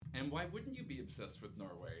And why wouldn't you be obsessed with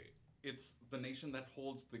Norway? It's the nation that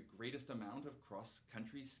holds the greatest amount of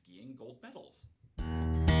cross-country skiing gold medals.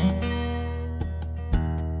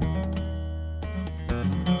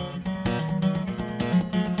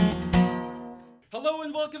 Hello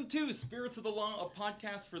and welcome to Spirits of the Law, a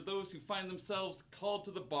podcast for those who find themselves called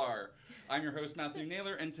to the bar. I'm your host, Matthew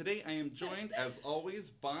Naylor, and today I am joined, as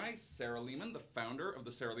always, by Sarah Lehman, the founder of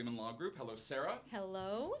the Sarah Lehman Law Group. Hello, Sarah.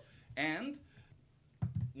 Hello. And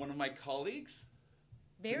one of my colleagues.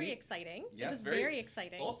 Very Puneet. exciting. Yes, this is very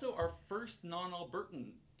exciting. Also, our first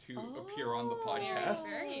non-Albertan to appear on the podcast.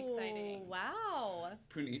 Very exciting. Wow.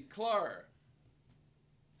 Puneet Klar.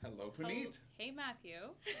 Hello, Puneet. Oh, hey, Matthew.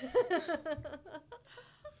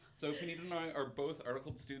 So Puneet and I are both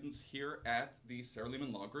articled students here at the Sarah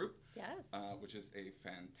Lehman Law Group. Yes. Which is a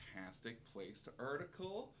fantastic place to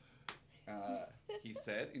article. He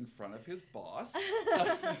said in front of his boss.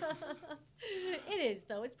 It is,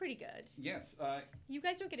 though. It's pretty good. Yes. You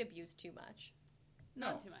guys don't get abused too much.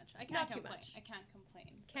 Not No. too much. I can't Not too complain. much. I can't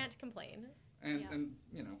complain. So. Can't complain. And, Yeah. and,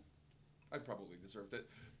 you know, I probably deserved it.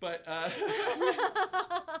 But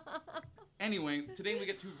anyway, today we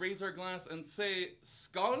get to raise our glass and say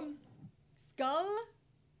skål. Skull?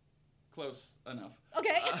 Close enough.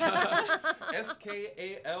 Okay.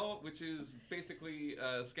 S-K-A-L, which is basically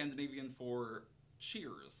Scandinavian for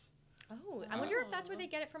cheers. Oh, I wonder if that's where they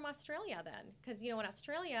get it from Australia then. Because, in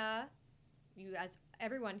Australia, as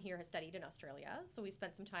everyone here has studied in Australia, so we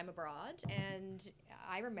spent some time abroad. And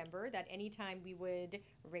I remember that anytime we would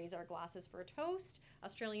raise our glasses for a toast,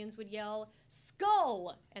 Australians would yell,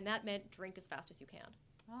 "Skull!" And that meant drink as fast as you can.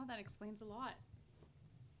 Oh, that explains a lot.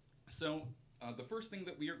 So the first thing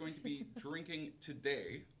that we are going to be drinking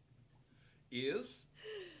today is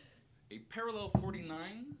a Parallel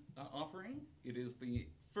 49 offering. It is the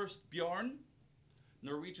first Bjorn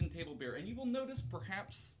Norwegian table beer. And you will notice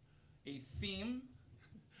perhaps a theme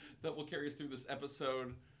that will carry us through this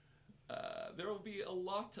episode. There will be a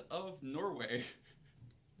lot of Norway.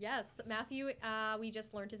 Yes, Matthew, we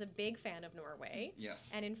just learned, is a big fan of Norway. Yes.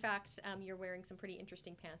 And in fact, you're wearing some pretty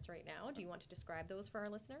interesting pants right now. Do you want to describe those for our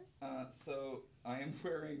listeners? So I am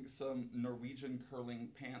wearing some Norwegian curling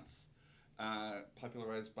pants,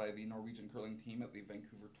 popularized by the Norwegian curling team at the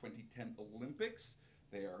Vancouver 2010 Olympics.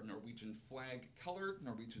 They are Norwegian flag colored,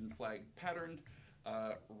 Norwegian flag patterned,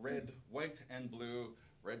 red, white, and blue,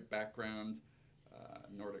 red background,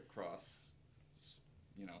 Nordic cross,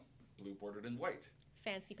 blue bordered in white.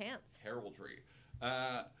 Fancy pants. Heraldry.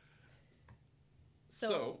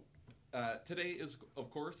 So today is, of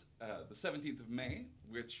course, the 17th of May,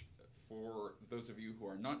 which, for those of you who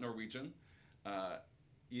are not Norwegian,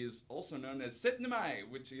 is also known as 17. Mai,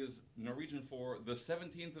 which is Norwegian for the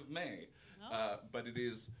 17th of May. Oh. But it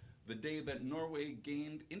is the day that Norway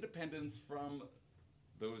gained independence from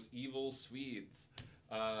those evil Swedes.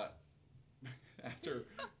 After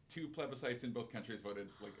two plebiscites in both countries voted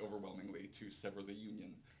overwhelmingly to sever the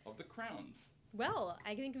union of the crowns. Well,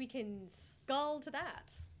 I think we can skull to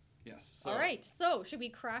that. Yes. So, All right. So, should we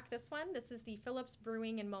crack this one? This is the Phillips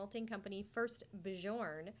Brewing and Malting Company First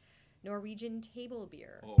Bjorn Norwegian table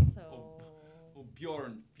beer. Oh,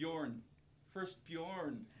 Bjorn, first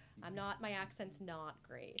Bjorn. My accent's not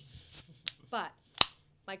great, but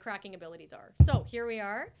my cracking abilities are. So, here we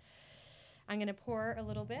are. I'm going to pour a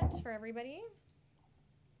little bit for everybody.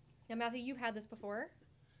 Now, Matthew, you've had this before.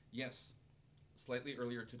 Yes, slightly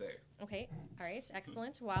earlier today. Okay, all right,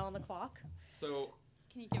 excellent. While on the clock. So,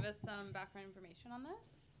 Can you give us some background information on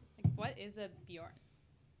this? What is a Bjorn?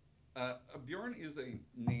 a Bjorn is a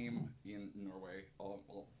name in Norway.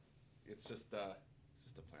 It's just a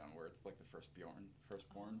play on words, like the first Bjorn,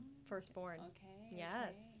 firstborn. Firstborn. Okay.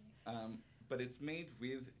 Yes. But it's made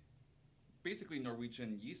with basically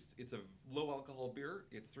Norwegian yeast. It's a low alcohol beer.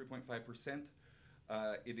 It's 3.5%.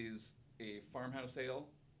 It is a farmhouse ale.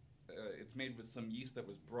 It's made with some yeast that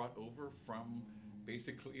was brought over from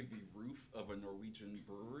basically the roof of a Norwegian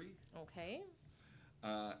brewery. Okay.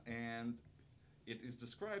 And it is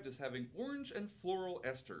described as having orange and floral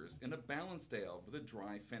esters in a balanced ale with a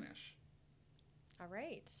dry finish. All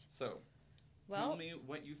right. So, tell me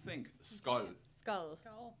what you think. Skål. Skull.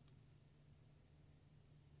 Skull.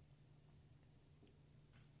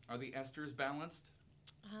 Are the esters balanced?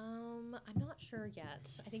 I'm not sure yet.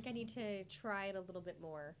 I think I need to try it a little bit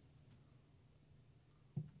more.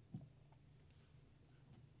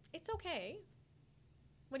 It's okay.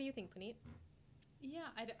 What do you think, Puneet? Yeah,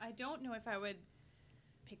 I don't know if I would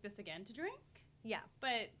pick this again to drink, Yeah.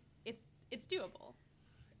 but it's doable.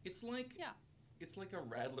 It's like Yeah. It's like a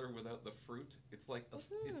radler without the fruit. It's like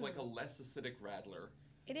a less acidic radler.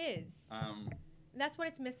 It is. That's what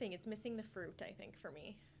it's missing. It's missing the fruit, I think, for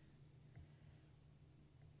me.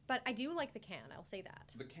 But I do like the can, I'll say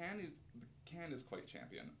that. The can is quite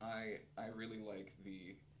champion. I really like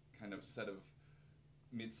the kind of set of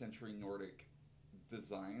mid-century Nordic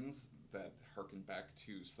designs that harken back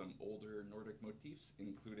to some older Nordic motifs,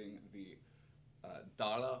 including the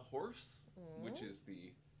Dala horse, which is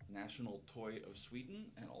the national toy of Sweden,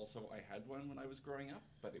 and also I had one when I was growing up,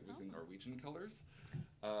 but it was in Norwegian colors.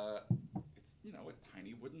 It's, you know, a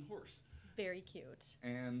tiny wooden horse. Very cute.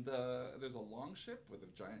 And there's a long ship with a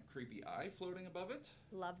giant creepy eye floating above it.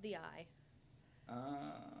 Love the eye.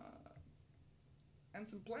 And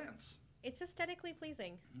some plants. It's aesthetically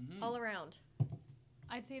pleasing all around.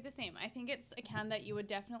 I'd say the same. I think it's a can that you would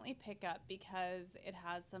definitely pick up because it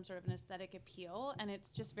has some sort of an aesthetic appeal and it's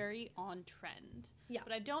just very on trend. Yeah.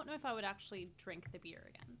 But I don't know if I would actually drink the beer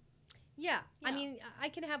again. Yeah. Yeah. I mean, I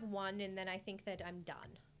can have one and then I think that I'm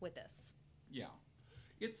done with this. Yeah.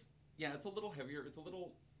 It's a little heavier.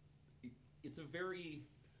 It's a very,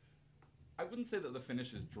 I wouldn't say that the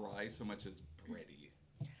finish is dry so much as bready.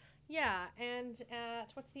 Yeah, and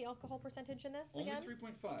what's the alcohol percentage in this Only again?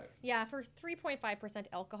 3.5. Yeah, for 3.5%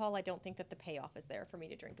 alcohol, I don't think that the payoff is there for me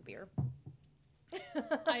to drink a beer.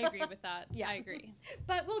 I agree with that. Yeah. I agree.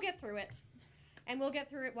 But we'll get through it. And we'll get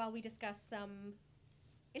through it while we discuss some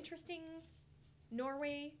interesting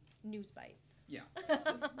Norway news bites. Yeah.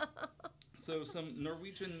 So some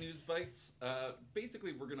Norwegian news bites.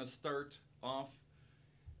 Basically, we're going to start off,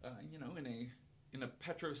 in a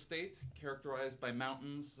petrostate characterized by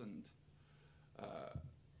mountains and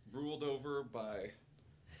ruled over by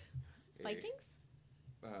Vikings?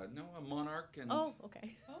 a monarch and Oh,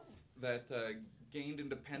 okay. that gained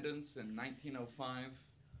independence in 1905.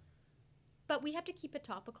 But we have to keep it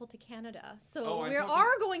topical to Canada, so Oh, we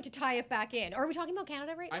are going to tie it back in. Are we talking about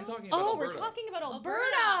Canada right now? I'm talking about Alberta. Alberta. We're talking about Alberta.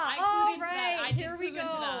 I clued All into that. right, I did here we clue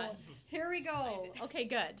into go. that. Here we go. Okay,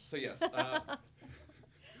 good. So yes,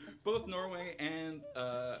 both Norway and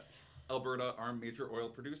Alberta are major oil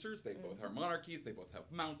producers. They both are monarchies. They both have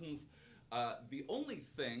mountains. The only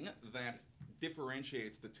thing that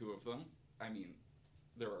differentiates the two of them, I mean,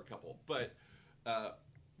 there are a couple, but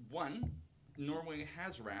one, Norway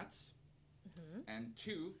has rats, and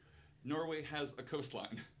two, Norway has a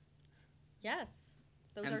coastline. Yes,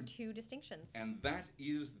 those are two distinctions. And that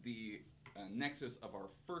is the nexus of our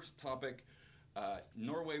first topic,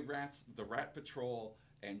 Norway rats, the Rat Patrol,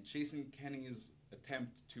 and Jason Kenney's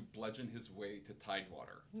attempt to bludgeon his way to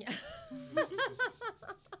Tidewater. Yeah.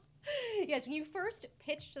 Yes, when you first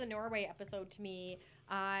pitched the Norway episode to me,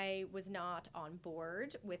 I was not on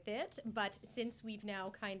board with it. But since we've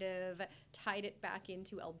now kind of tied it back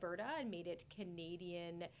into Alberta and made it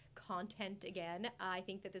Canadian content again, I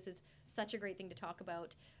think that this is such a great thing to talk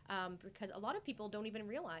about because a lot of people don't even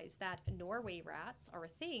realize that Norway rats are a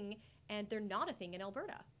thing and they're not a thing in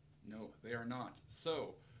Alberta. No, they are not.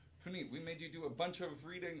 So, Puneet, we made you do a bunch of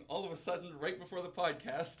reading all of a sudden right before the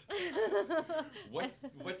podcast.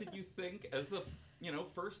 What did you think as the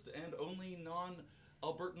first and only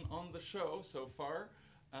non-Albertan on the show so far?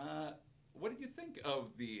 What did you think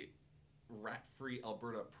of the rat-free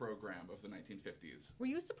Alberta program of the 1950s? Were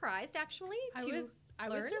you surprised, actually, I was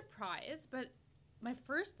surprised, but my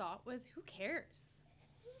first thought was, who cares?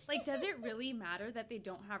 Like, does it really matter that they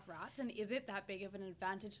don't have rats? And is it that big of an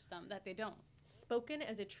advantage to them that they don't? Spoken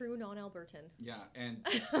as a true non-Albertan. Yeah, and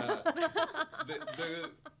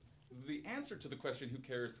the answer to the question, who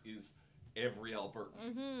cares, is every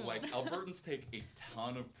Albertan. Like, Albertans take a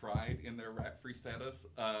ton of pride in their rat-free status.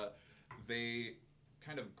 They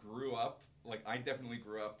kind of grew up, like, I definitely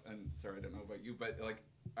grew up, and Sarah, I don't know about you, but, like,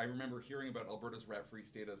 I remember hearing about Alberta's rat-free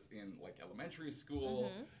status in, like, elementary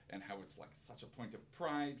school, and how it's, like, such a point of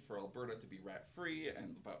pride for Alberta to be rat-free,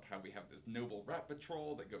 and about how we have this noble rat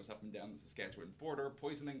patrol that goes up and down the Saskatchewan border,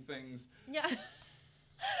 poisoning things. Yeah.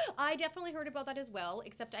 I definitely heard about that as well,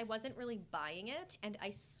 except I wasn't really buying it, and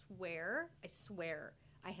I swear,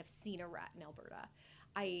 I have seen a rat in Alberta.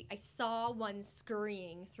 I saw one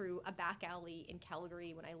scurrying through a back alley in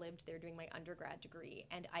Calgary when I lived there doing my undergrad degree,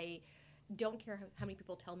 and I don't care how many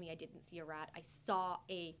people tell me I didn't see a rat. I saw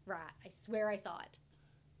a rat. I swear I saw it.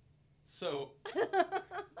 So,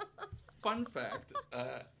 fun fact,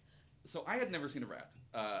 so I had never seen a rat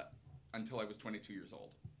until I was 22 years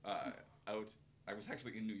old. I was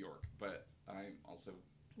actually in New York, but I'm also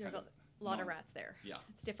There's a lot of rats there. Yeah.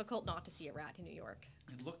 It's difficult not to see a rat in New York.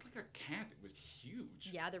 It looked like a cat. It was huge.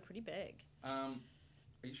 Yeah, they're pretty big. Are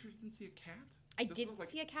you sure you didn't see a cat? I didn't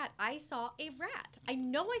see a cat. I saw a rat. I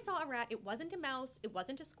know I saw a rat. It wasn't a mouse. It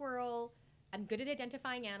wasn't a squirrel. I'm good at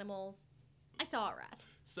identifying animals. I saw a rat.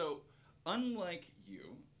 So, unlike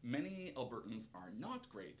you, many Albertans are not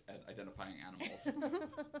great at identifying animals.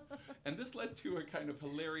 And this led to a kind of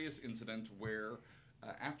hilarious incident where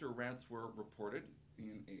after rats were reported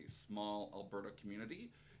in a small Alberta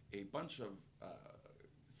community, a bunch of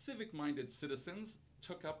civic-minded citizens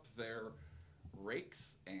took up their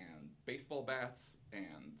rakes and baseball bats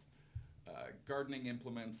and gardening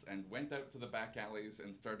implements and went out to the back alleys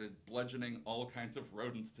and started bludgeoning all kinds of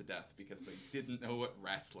rodents to death because they didn't know what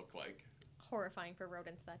rats look like. Horrifying for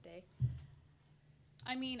rodents that day.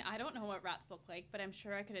 I mean, I don't know what rats look like, but I'm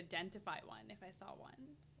sure I could identify one if I saw one.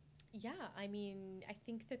 Yeah, I mean, I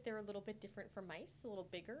think that they're a little bit different from mice, a little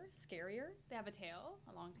bigger, scarier. They have a tail,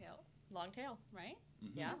 a long tail, Long tail. right?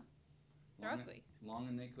 Mm-hmm. Yeah. They're ugly. Long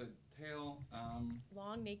and naked tail.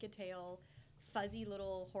 Long, naked tail, fuzzy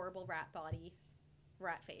little horrible rat body,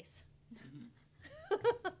 rat face. Mm-hmm.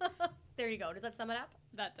 There you go. Does that sum it up?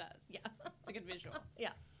 That does. Yeah. It's a good visual. Yeah.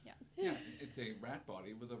 Yeah, it's a rat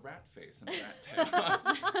body with a rat face and a rat tail.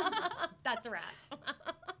 That's a rat.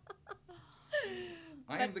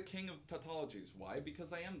 I am the king of tautologies. Why?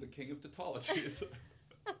 Because I am the king of tautologies.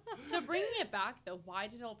 So bringing it back, though, why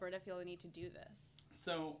did Alberta feel the need to do this?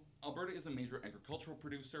 So Alberta is a major agricultural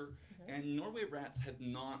producer, and Norway rats had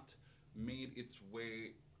not made its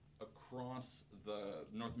way across the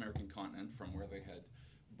North American continent from where they had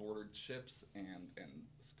boarded ships and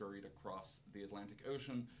scurried across the Atlantic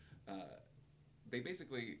Ocean. They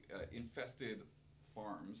basically infested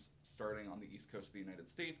farms starting on the east coast of the United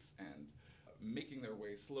States and making their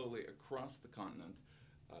way slowly across the continent.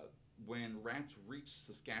 When rats reached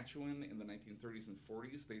Saskatchewan in the 1930s and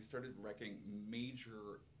 40s, they started wreaking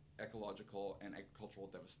major ecological and agricultural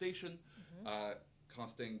devastation,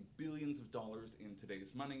 costing billions of dollars in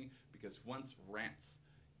today's money, because once rats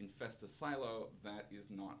infest a silo, that is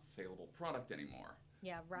not saleable product anymore.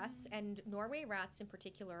 Yeah, rats, and Norway rats in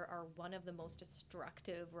particular are one of the most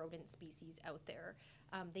destructive rodent species out there.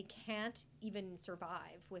 They can't even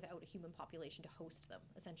survive without a human population to host them,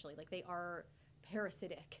 essentially. Like, they are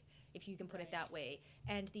parasitic, if you can put it that way.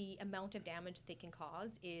 And the amount of damage that they can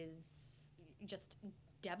cause is just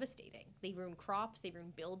devastating. They ruin crops, they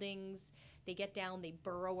ruin buildings, they get down, they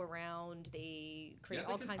burrow around, they create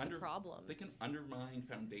all kinds of problems. They can undermine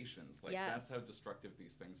foundations. Like, that's how destructive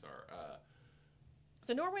these things are.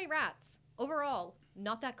 So Norway rats, overall,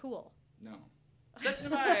 not that cool. No.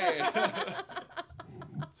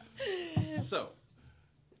 So,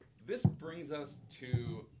 this brings us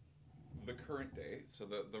to the current day. So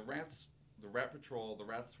the rat patrol, the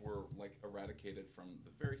rats were like eradicated from the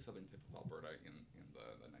very southern tip of Alberta in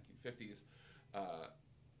the 1950s.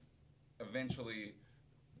 Eventually,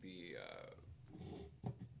 the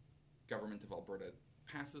government of Alberta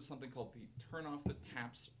passes something called the Turn Off the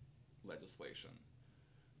Taps legislation.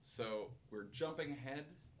 So we're jumping ahead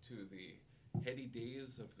to the heady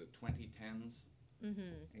days of the 2010s.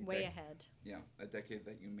 Way ahead. Yeah, a decade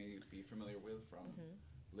that you may be familiar with from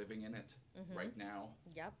living in it right now.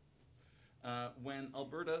 Yep. When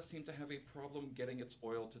Alberta seemed to have a problem getting its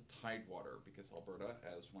oil to tidewater, because Alberta,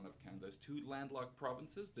 as one of Canada's two landlocked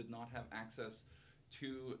provinces, did not have access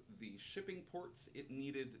to the shipping ports it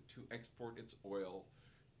needed to export its oil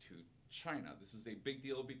to China. This is a big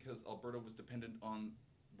deal because Alberta was dependent on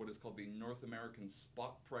what is called the North American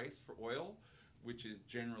spot price for oil, which is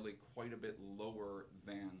generally quite a bit lower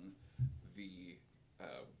than the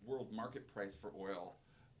world market price for oil,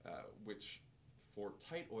 which for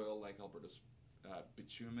tight oil like Alberta's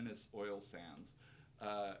bituminous oil sands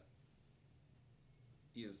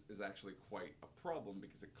is actually quite a problem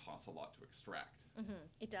because it costs a lot to extract.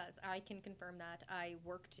 It does. I can confirm that. I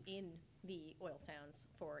worked in the oil sands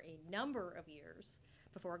for a number of years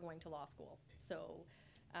before going to law school. So,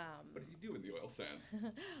 what did you do in the oil sands?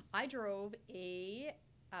 I drove a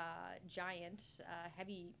giant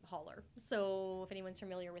heavy hauler. So if anyone's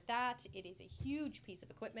familiar with that, it is a huge piece of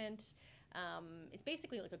equipment. It's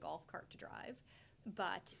basically like a golf cart to drive,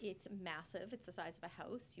 but it's massive. It's the size of a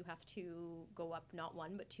house. You have to go up not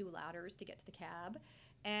one, but two ladders to get to the cab.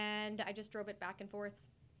 And I just drove it back and forth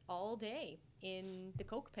all day in the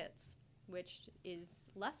coke pits, which is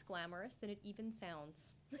less glamorous than it even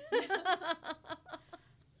sounds. It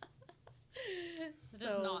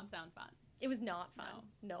does not sound fun. It was not fun.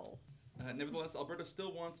 No. Nevertheless, Alberta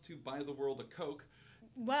still wants to buy the world a Coke.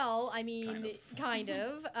 Well, I mean, kind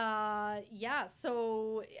of. Yeah,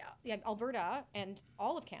 so Alberta and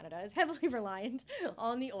all of Canada is heavily reliant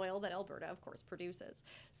on the oil that Alberta, of course, produces.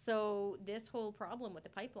 So this whole problem with the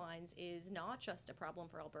pipelines is not just a problem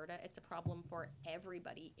for Alberta, it's a problem for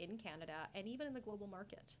everybody in Canada and even in the global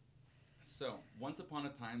market. So, once upon a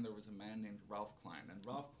time, there was a man named Ralph Klein, and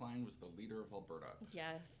Ralph Klein was the leader of Alberta.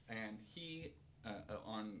 Yes. And he,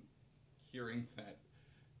 on hearing that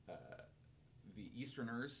the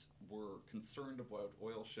Easterners were concerned about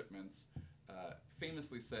oil shipments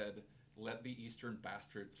famously said, "Let the Eastern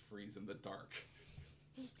bastards freeze in the dark."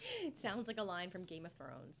 It sounds like a line from Game of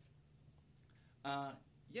Thrones.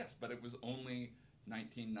 Yes, but it was only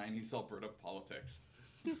 1990s Alberta politics,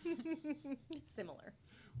 Similar.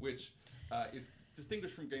 which is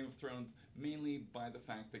distinguished from Game of Thrones mainly by the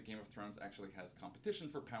fact that Game of Thrones actually has competition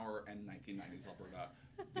for power and 1990s Alberta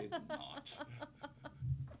did not.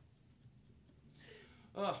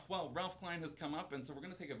 Well, Ralph Klein has come up, and so we're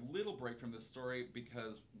going to take a little break from this story,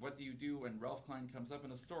 because what do you do when Ralph Klein comes up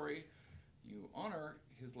in a story? You honor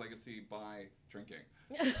his legacy by drinking.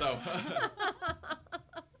 So,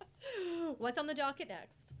 What's on the docket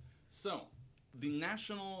next? so the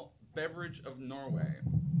national beverage of Norway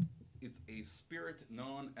is a spirit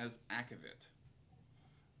known as akavit.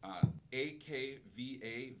 Akvavit.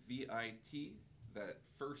 That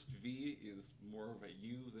first V is more of a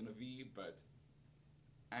U than a V, but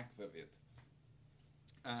akvavit.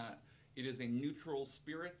 It is a neutral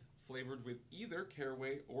spirit flavored with either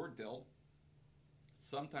caraway or dill.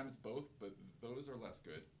 Sometimes both, but those are less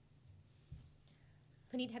good.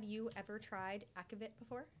 Puneet, have you ever tried akavit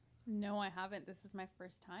before? No, I haven't. This is my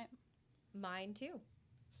first time. Mine too.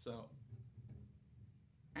 So,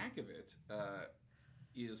 akavit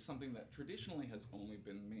is something that traditionally has only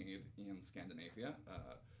been made in Scandinavia,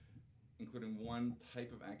 including one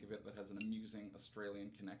type of akavit that has an amusing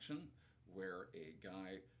Australian connection, where a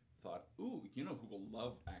guy thought, ooh, you know who will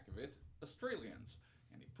love akavit? Australians.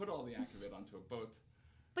 And he put all the akavit onto a boat.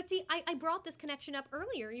 But see, I brought this connection up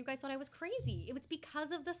earlier, and you guys thought I was crazy. It was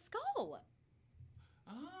because of the skull.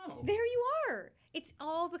 Oh. There you are. It's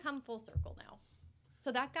all become full circle now.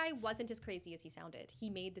 So that guy wasn't as crazy as he sounded. He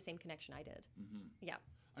made the same connection I did. Mm-hmm. Yeah.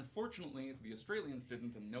 Unfortunately, the Australians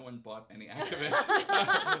didn't, and no one bought any akavit.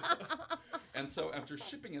 And so after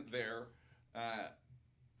shipping it there,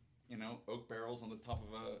 oak barrels on the top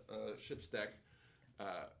of a ship's deck,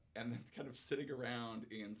 and then kind of sitting around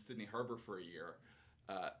in Sydney Harbour for a year,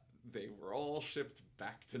 they were all shipped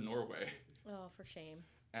back to Norway. Oh, for shame.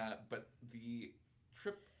 But the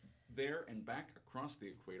trip there and back across the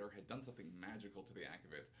equator had done something magical to the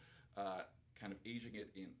akavit, kind of aging it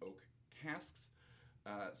in oak casks.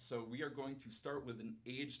 So we are going to start with an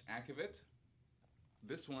aged akavit.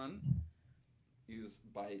 This one is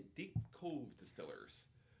by Deep Cove Distillers.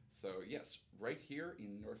 So yes, right here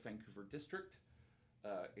in North Vancouver District,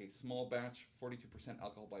 a small batch, 42%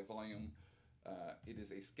 alcohol by volume. It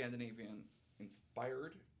is a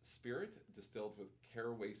Scandinavian-inspired spirit distilled with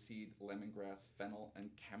caraway seed, lemongrass, fennel, and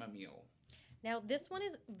chamomile. Now, this one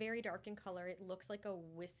is very dark in color. It looks like a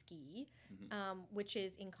whiskey, which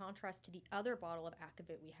is in contrast to the other bottle of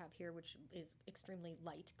akavit we have here, which is extremely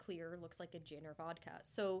light, clear, looks like a gin or vodka.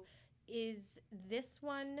 So is this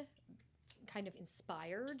one kind of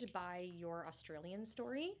inspired by your Australian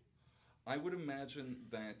story? I would imagine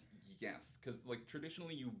that yes, because like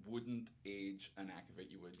traditionally you wouldn't age an akavit,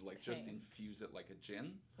 you would just infuse it like a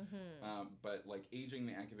gin. Mm-hmm. But like aging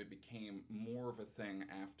the akavit became more of a thing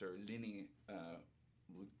after Linny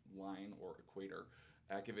line or equator.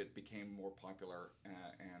 Akavit became more popular,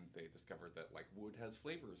 and they discovered that like wood has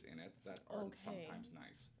flavors in it that are sometimes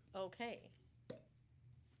nice. Okay.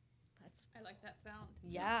 I like that sound.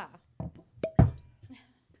 Yeah.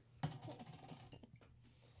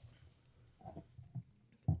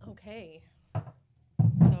 Okay.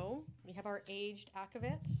 So we have our aged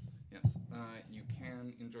akavit. Yes, you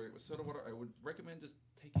can enjoy it with soda water. I would recommend just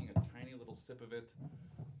taking a tiny little sip of it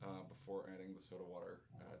before adding the soda water,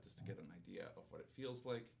 just to get an idea of what it feels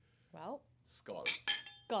like. Well, Skull.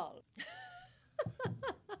 skull.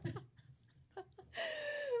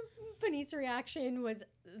 Puneet's reaction was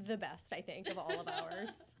the best, I think, of all of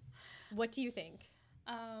ours. What do you think?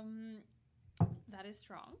 That is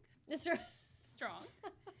strong. Strong.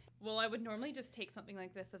 Well, I would normally just take something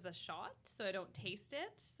like this as a shot, so I don't taste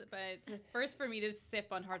it. But first, for me to sip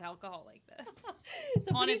on hard alcohol like this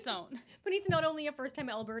So on its own. Puneet's not only a first-time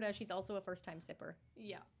Alberta, she's also a first-time sipper.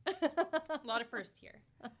 Yeah, a lot of firsts here.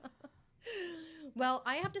 Well,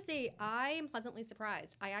 I have to say, I am pleasantly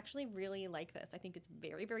surprised. I actually really like this. I think it's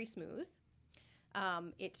very, very smooth.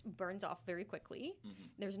 It burns off very quickly. Mm-hmm.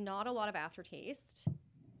 There's not a lot of aftertaste.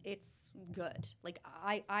 It's good. Like,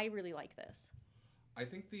 I really like this. I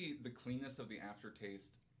think the cleanness of the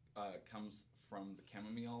aftertaste comes from the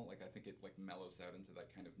chamomile. Like, I think it like mellows out into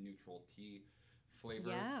that kind of neutral tea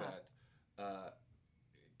flavor that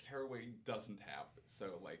caraway doesn't have.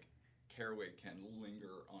 So like caraway can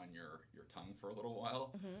linger on your tongue for a little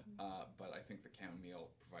while, but I think the chamomile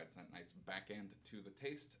provides that nice back end to the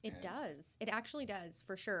taste. It does. It actually does,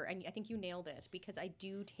 for sure. And I think you nailed it, because I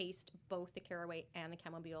do taste both the caraway and the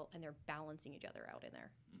chamomile, and they're balancing each other out in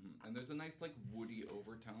there. And there's a nice, like, woody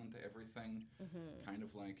overtone to everything, kind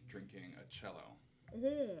of like drinking a cello.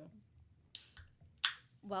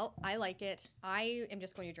 Well, I like it. I am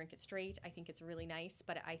just going to drink it straight. I think it's really nice,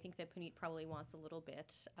 but I think that Puneet probably wants a little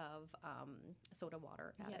bit of soda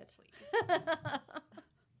water added. Yes,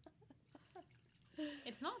 please.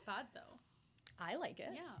 It's not bad, though. I like it.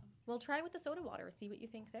 Yeah. Well, try with the soda water. See what you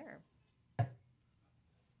think there.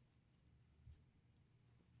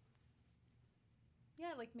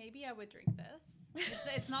 Yeah, like maybe I would drink this.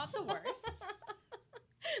 It's not the worst.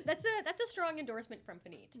 That's a strong endorsement from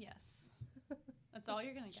Puneet. Yes. That's all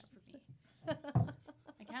you're going to get from me.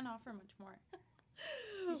 I can't offer much more.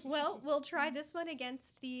 Well, we'll try this one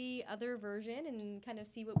against the other version and kind of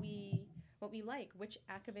see what we like. Which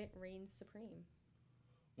akavit reigns supreme?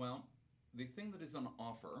 Well, the thing that is on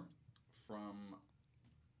offer from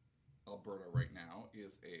Alberta right now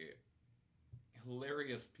is a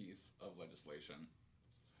hilarious piece of legislation,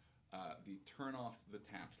 the Turn Off the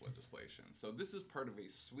Taps legislation. So this is part of a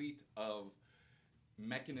suite of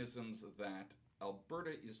mechanisms that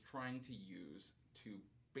Alberta is trying to use to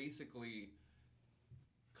basically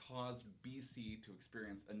cause BC to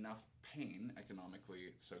experience enough pain,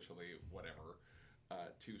 economically, socially, whatever,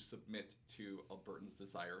 to submit to Albertans'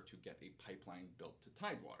 desire to get a pipeline built to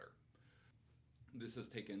Tidewater. This has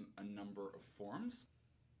taken a number of forms.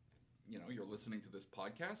 You know, you're listening to this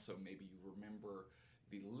podcast, so maybe you remember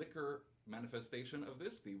the liquor manifestation of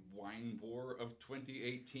this, the wine war of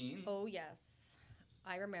 2018. Oh, yes.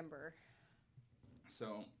 I remember.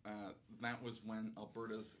 So that was when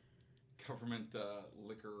Alberta's government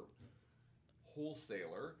liquor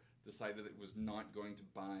wholesaler decided it was not going to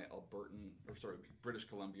buy British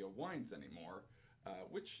Columbia wines anymore,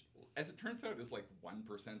 which, as it turns out, is like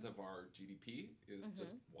 1% of our GDP is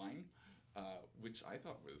just wine, which I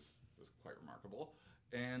thought was quite remarkable.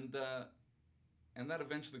 And that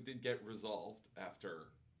eventually did get resolved after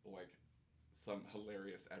like some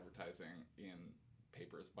hilarious advertising in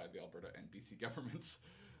papers by the Alberta and BC governments.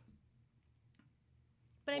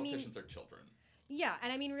 But Politicians are children. Yeah,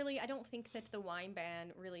 and I mean, really, I don't think that the wine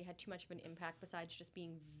ban really had too much of an impact besides just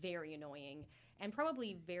being very annoying and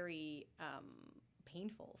probably very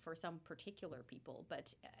painful for some particular people,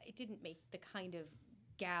 but it didn't make the kind of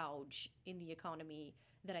gouge in the economy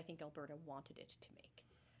that I think Alberta wanted it to make.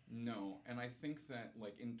 No, and I think that,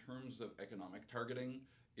 like, in terms of economic targeting,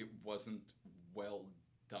 it wasn't well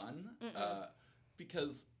done,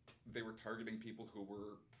 because they were targeting people who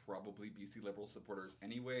were probably BC Liberal supporters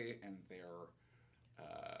anyway, and their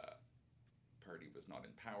party was not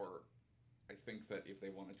in power. I think that if they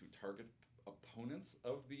wanted to target opponents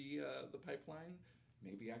of the pipeline,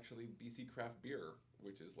 maybe actually BC Craft Beer,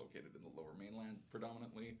 which is located in the Lower Mainland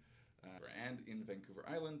predominantly, and in Vancouver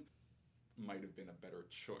Island, might have been a better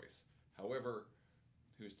choice. However,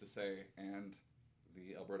 who's to say? And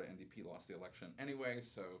the Alberta NDP lost the election anyway,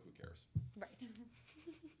 so who cares? Right.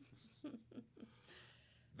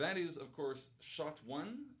 That is, of course, shot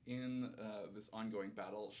one in this ongoing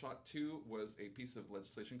battle. Shot two was a piece of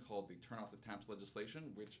legislation called the Turn Off the Taps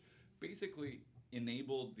legislation, which basically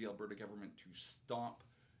enabled the Alberta government to stop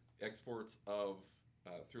exports of,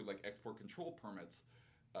 through like export control permits,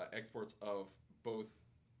 exports of both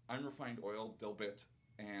unrefined oil, dilbit,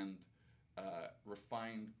 and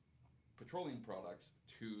refined petroleum products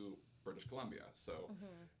to British Columbia. So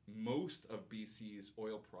most of BC's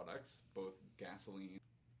oil products, both gasoline,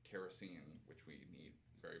 kerosene, which we need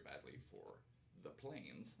very badly for the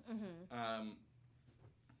planes,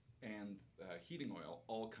 and heating oil,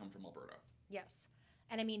 all come from Alberta. Yes.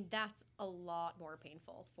 And I mean, that's a lot more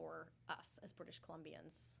painful for us as British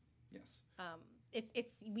Columbians. Yes.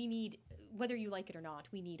 We need, whether you like it or not,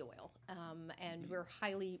 we need oil. And we're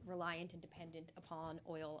highly reliant and dependent upon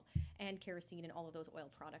oil and kerosene and all of those oil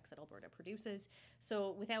products that Alberta produces.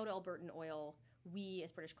 So without Albertan oil, we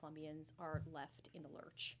as British Columbians are left in the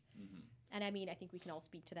lurch. And I mean, I think we can all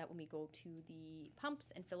speak to that when we go to the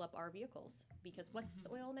pumps and fill up our vehicles. Because what's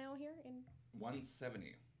oil now here in?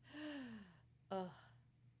 170. Ugh.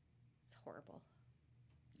 It's horrible.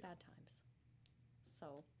 Bad times.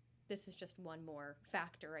 So this is just one more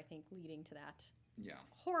factor, I think, leading to that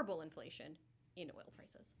horrible inflation in oil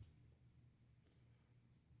prices.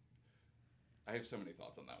 I have so many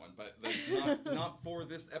thoughts on that one, but that's not for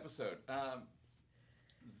this episode.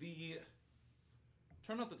 The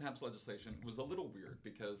Turn Off the Taps legislation was a little weird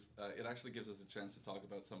because it actually gives us a chance to talk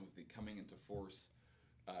about some of the coming into force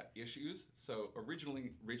issues. So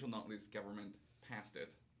originally, Rachel Notley's government passed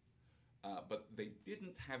it, but they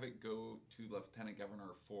didn't have it go to Lieutenant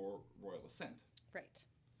Governor for royal assent. Right.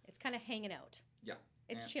 It's kind of hanging out. Yeah.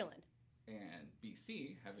 It's chilling. And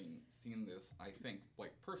BC, having seen this, I think,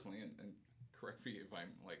 like, personally, and correct me if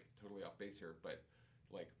I'm, like, totally off base here, but,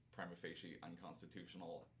 like, prima facie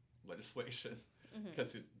unconstitutional legislation,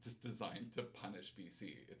 because it's just designed to punish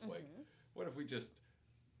BC. It's like, what if we just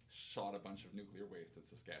shot a bunch of nuclear waste at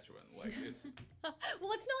Saskatchewan? Like, it's...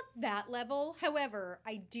 Well, it's not that level. However,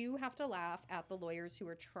 I do have to laugh at the lawyers who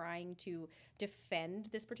are trying to defend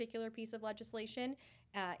this particular piece of legislation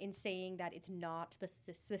in saying that it's not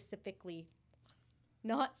specifically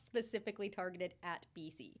targeted at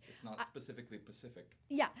BC. It's not specifically Pacific.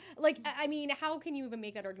 Yeah. Like, I mean, how can you even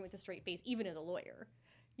make that argument with a straight face, even as a lawyer?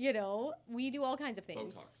 You know, we do all kinds of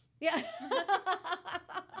things. Botox. Yeah.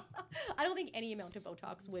 I don't think any amount of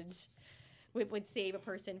Botox would save a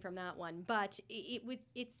person from that one, but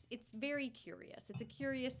it's very curious. It's a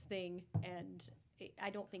curious thing, and I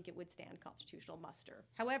don't think it would stand constitutional muster.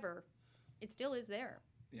 However, it still is there.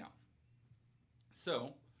 Yeah.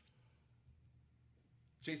 So,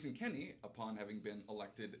 Jason Kenney, upon having been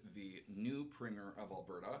elected the new Premier of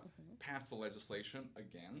Alberta, passed the legislation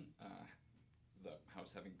again, the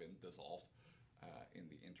House having been dissolved in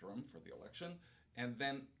the interim for the election, and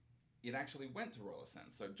then it actually went to royal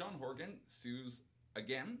assent. So John Horgan sues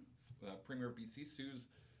again, the Premier of BC sues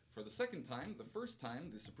for the second time. The first time,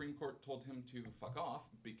 the Supreme Court told him to fuck off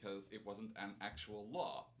because it wasn't an actual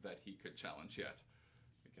law that he could challenge yet.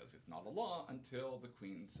 Because it's not a law until the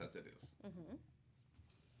Queen says it is.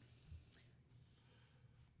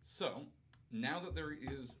 So, now that there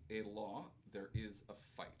is a law, there is a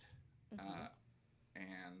fight.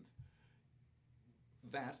 And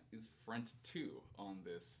that is front two on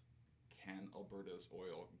this: can Alberta's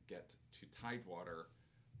oil get to Tidewater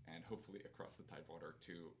and hopefully across the Tidewater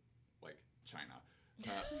to, like, China,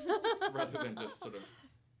 rather than just sort of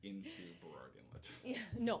into Burrard Inlet. Yeah,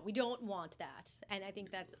 no, we don't want that. And I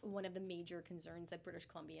think that's one of the major concerns that British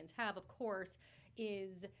Columbians have, of course,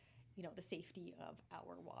 is, you know, the safety of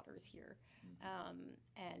our waters here.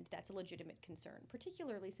 And that's a legitimate concern,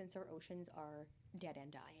 particularly since our oceans are dead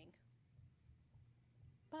and dying.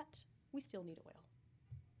 But we still need oil,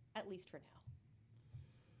 at least for now.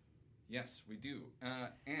 Yes, we do.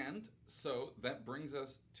 And so that brings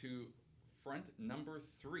us to front number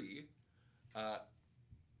 3, a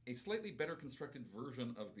slightly better constructed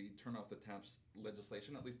version of the turn off the taps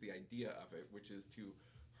legislation, at least the idea of it, which is to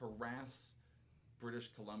harass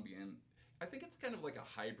British Columbian. I think it's kind of like a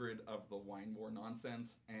hybrid of the wine war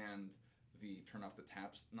nonsense and the turn off the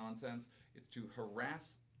taps nonsense. It's to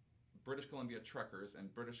harass British Columbia truckers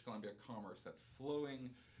and British Columbia commerce that's flowing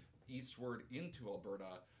eastward into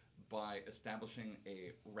Alberta by establishing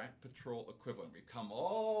a rat patrol equivalent. We've come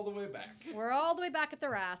all the way back. We're all the way back at the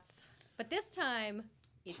rats. But this time,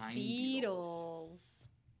 it's Pine beetles.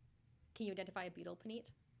 Can you identify a beetle, Puneet?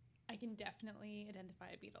 I can definitely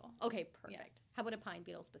identify a beetle. Okay, perfect. Yes. How about a pine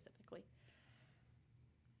beetle specifically?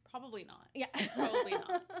 Probably not. Yeah. Probably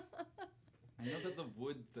not. I know that the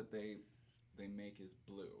wood that they make is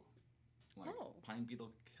blue. Like, pine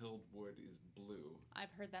beetle killed wood is blue.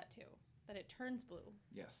 I've heard that too. That it turns blue.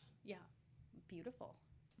 Yes. Yeah. Beautiful.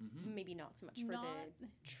 Maybe not so much for the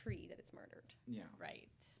tree that it's murdered. Yeah. Right.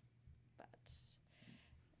 But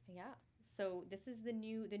yeah. So this is the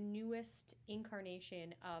newest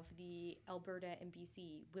incarnation of the Alberta and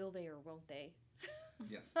BC. Will they or won't they?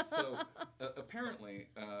 Yes. So apparently,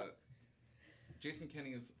 Jason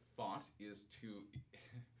Kenney's thought is to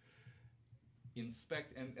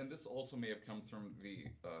inspect, and this also may have come from the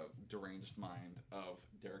deranged mind of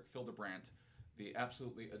Derek Fildebrandt, the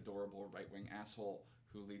absolutely adorable right-wing asshole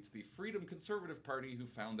who leads the Freedom Conservative Party, who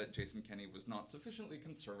found that Jason Kenney was not sufficiently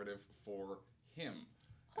conservative for him.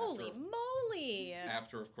 Holy moly!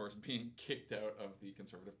 After, of course, being kicked out of the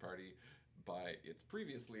Conservative Party by its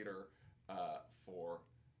previous leader for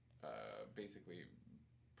basically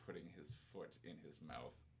putting his foot in his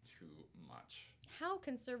mouth too much. How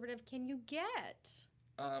conservative can you get?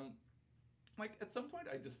 Like, at some point,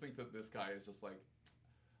 I just think that this guy is just like,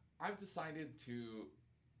 I've decided to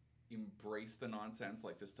embrace the nonsense,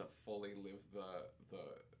 like, just to fully live the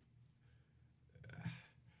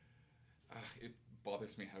it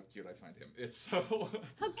bothers me how cute I find him. It's so...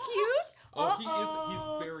 How cute? He's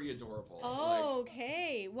very adorable. Oh,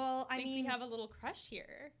 okay. Well, I mean... we have a little crush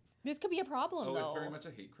here. This could be a problem, though. It's very much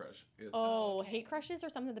a hate crush. Hate crushes are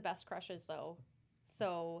some of the best crushes, though.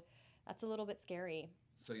 So that's a little bit scary.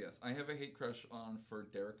 So yes, I have a hate crush for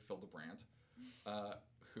Derek Fildebrandt,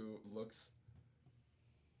 who looks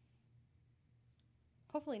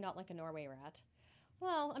Hopefully not like a Norway rat.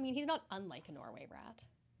 Well, I mean, he's not unlike a Norway rat.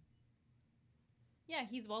 Yeah,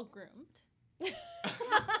 he's well groomed. I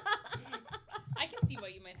can see why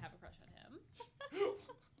you might have a crush on him.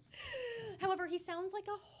 However, he sounds like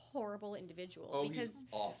a horrible individual. Oh, because he's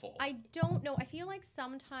awful. I don't know. I feel like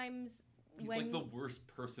sometimes He's like the worst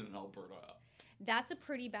person in Alberta. That's a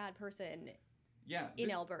pretty bad person. Yeah. In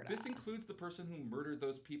Alberta. This includes the person who murdered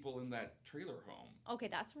those people in that trailer home. Okay,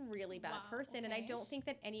 that's a really bad person, and I okay. don't think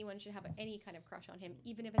that anyone should have any kind of crush on him,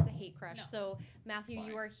 even if it's a hate crush. No. So, Matthew, Fine.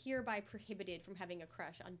 you are hereby prohibited from having a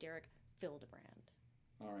crush on Derek Hildebrand.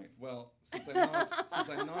 All right. Well, since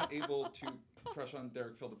I'm not able to crush on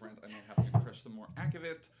Derek Hildebrand, I might have to crush some more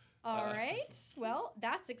Akavit. All right. Well,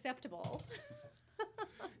 that's acceptable.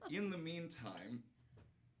 In the meantime,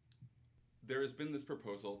 there has been this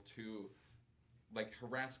proposal to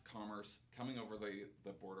harass commerce coming over the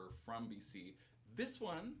border from BC. This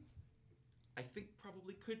one, I think,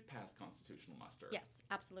 probably could pass constitutional muster. Yes,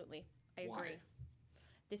 absolutely. I Why? agree.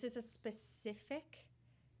 This is a specific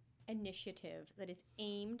initiative that is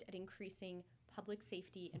aimed at increasing public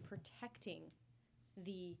safety and protecting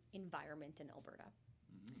the environment in Alberta.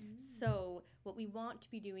 Mm-hmm. So what we want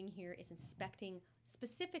to be doing here is inspecting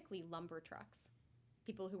specifically lumber trucks,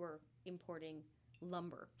 people who are importing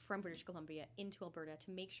lumber from British Columbia into Alberta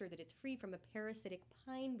to make sure that it's free from a parasitic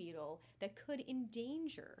pine beetle that could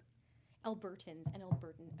endanger Albertans and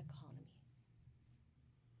Albertan economy.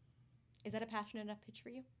 Is that a passionate enough pitch for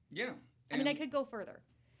you? Yeah. I mean, I could go further.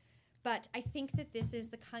 But I think that this is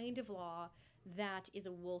the kind of law that is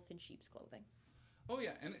a wolf in sheep's clothing. Oh,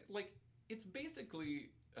 yeah. And, it's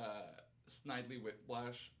basically Snidely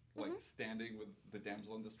Whiplash, standing with the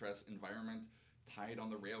damsel in distress environment, tied on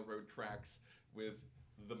the railroad tracks with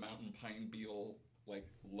the mountain pine beetle,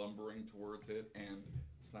 lumbering towards it, and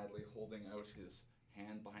Snidely holding out his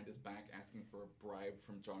hand behind his back, asking for a bribe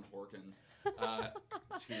from John Horgan to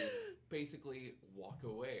basically walk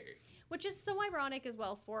away. Which is so ironic as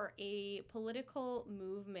well for a political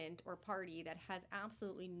movement or party that has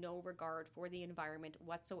absolutely no regard for the environment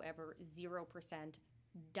whatsoever, 0%,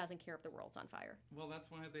 doesn't care if the world's on fire. Well, that's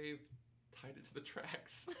why they've tied it to the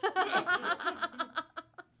tracks.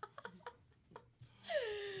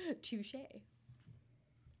 Touche.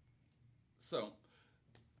 So,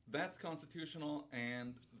 that's constitutional,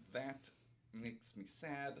 and that makes me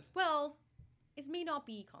sad. Well, it may not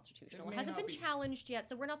be constitutional. It It may hasn't not been be. challenged yet,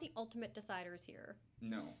 so we're not the ultimate deciders here.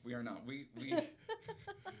 No, we are not. We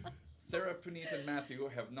Sarah, Puneet, and Matthew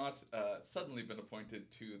have not suddenly been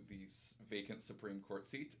appointed to the vacant Supreme Court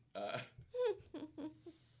seat.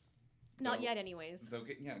 Not Though- yet, anyways. Though,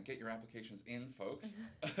 get your applications in, folks.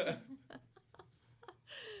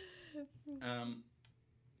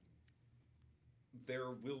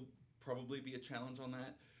 There will probably be a challenge on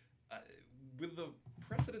that. With the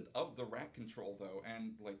precedent of the rat control, though,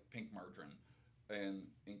 and pink margarine in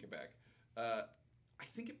Quebec, I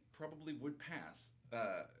think it probably would pass.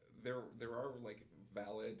 There are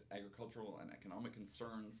valid agricultural and economic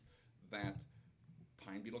concerns that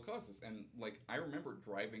pine beetle causes, and I remember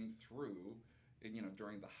driving through,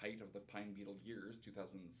 during the height of the pine beetle years,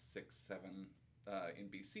 2006-7 in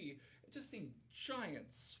BC, it just seemed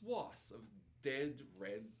giant swaths of dead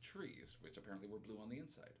red trees, which apparently were blue on the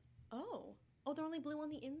inside. Oh, they're only blue on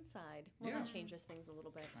the inside. Well, that Yeah. changes things a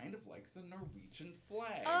little bit. Kind of like the Norwegian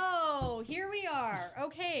flag. Oh, here we are.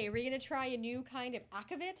 Okay, we're going to try a new kind of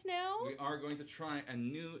akavit now? We are going to try a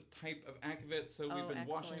new type of akavit, so we've been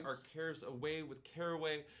washing excellent. our cares away with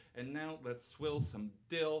caraway, and now let's swill some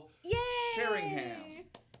dill. Yay! Sheringham.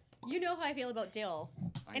 You know how I feel about dill.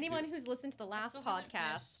 I Anyone do. who's listened to the last still haven't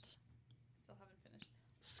podcast. Still haven't finished.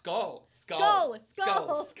 Skull. Skull,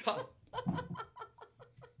 Skull. skull. Skull.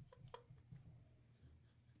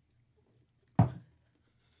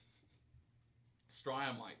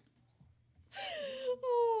 Stryamite. Oh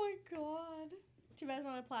my god. Too bad it's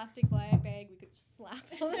not a plastic bag we could just slap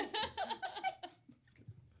on this.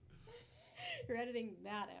 You're editing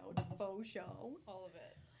that out. Faux show. All of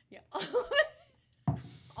it. Yeah.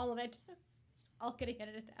 All of it. It's all getting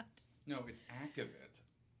edited out. No, it's akavit.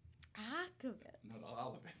 Akavit. Not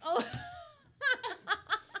all of it. Oh.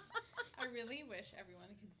 I really wish everyone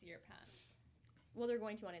could see your pants. Well, they're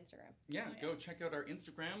going to on Instagram. Yeah, Oh, yeah. go check out our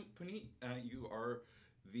Instagram. Puneet, you are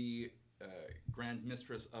the grand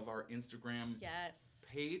mistress of our Instagram Yes.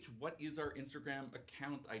 page. What is our Instagram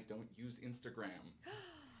account? I don't use Instagram.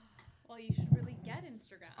 Well, you should really get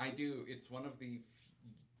Instagram. I do. It's one of the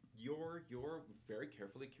your very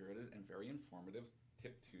carefully curated and very informative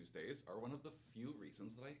Tip Tuesdays are one of the few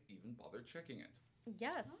reasons that I even bother checking it.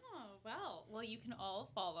 Yes. Oh, well, you can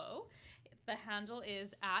all follow. The handle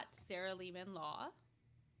is @Sarah Lehman Law.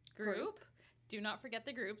 group. Do not forget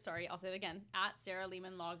the group. Sorry, I'll say it again. At Sarah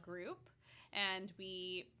Lehman Law Group. And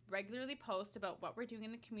we regularly post about what we're doing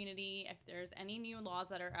in the community, if there's any new laws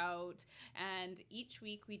that are out. And each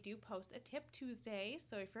week we do post a Tip Tuesday.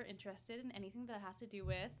 So if you're interested in anything that has to do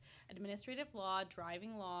with administrative law,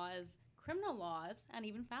 driving laws, criminal laws, and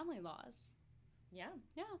even family laws. Yeah.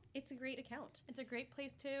 Yeah. It's a great account. It's a great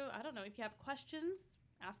place to, I don't know, if you have questions,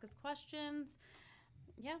 ask us questions.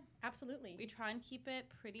 Yeah. Absolutely. We try and keep it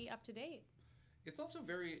pretty up to date. It's also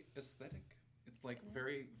very aesthetic. It's like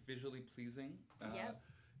very visually pleasing.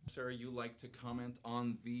 Yes. Sarah, you like to comment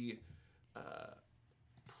on the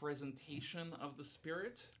presentation of the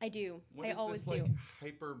spirit? I do. What I does always this, do. like,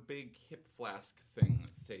 hyper big hip flask thing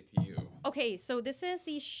say to you? Okay, so this is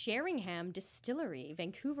the Sheringham Distillery,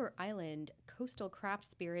 Vancouver Island Coastal Craft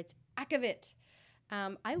Spirits Akavit.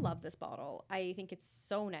 I love this bottle. I think it's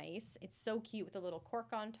so nice. It's so cute with the little cork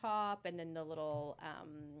on top and then the little,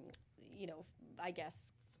 I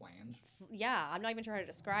guess. Flange? Yeah, I'm not even sure how to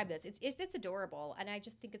describe this. It's adorable, and I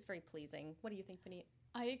just think it's very pleasing. What do you think, Puneet?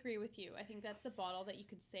 I agree with you. I think that's a bottle that you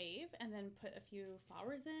could save and then put a few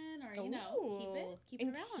flowers in or, keep it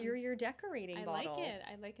around. Interior decorating bottle.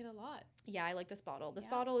 I like it a lot. Yeah, I like this bottle. This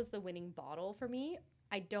bottle is the winning bottle for me.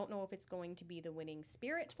 I don't know if it's going to be the winning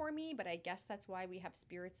spirit for me, but I guess that's why we have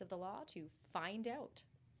Spirits of the Law, to find out.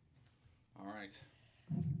 All right.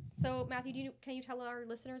 So, Matthew, can you tell our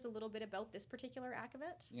listeners a little bit about this particular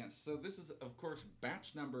Akavit? Yes, so this is, of course,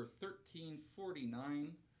 batch number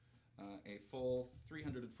 1349, a full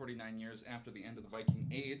 349 years after the end of the Viking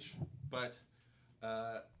Age, but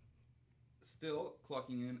still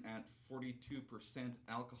clocking in at 42%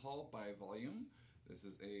 alcohol by volume. This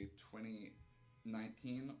is a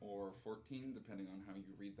 2019 or 14, depending on how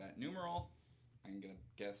you read that numeral. I'm going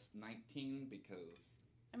to guess 19 because...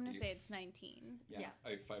 I'm going to say it's 19. Yeah,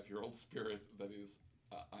 a 5-year-old spirit that is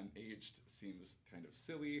unaged seems kind of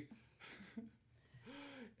silly.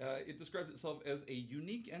 It describes itself as a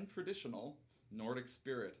unique and traditional Nordic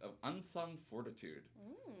spirit of unsung fortitude.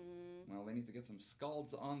 Well, they need to get some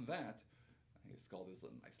skalds on that. A skald is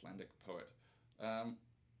an Icelandic poet.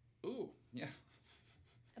 Yeah.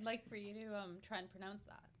 I'd like for you to try and pronounce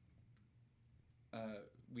that.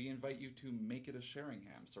 We invite you to make it a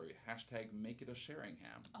Sheringham. Sorry, hashtag make it a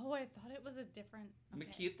Sheringham. Oh, I thought it was a different... Okay.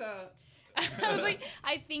 Nikita. I was like,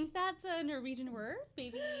 I think that's a Norwegian word.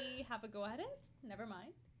 Maybe have a go at it. Never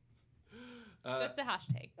mind. It's just a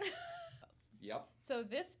hashtag. Yep. So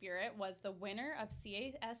this spirit was the winner of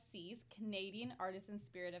CASC's Canadian Artisan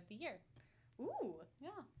Spirit of the Year. Ooh.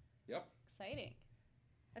 Yeah. Yep. Exciting.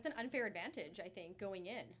 That's an unfair advantage, I think, going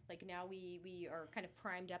in. Like, now we are kind of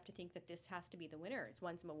primed up to think that this has to be the winner. It's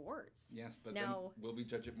won some awards. Yes, but now, then will we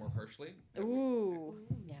judge it more harshly? Ooh.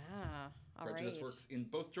 Yeah. All right. Prejudice works in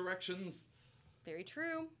both directions. Very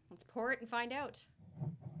true. Let's pour it and find out.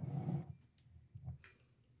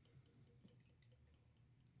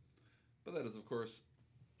 But that is, of course,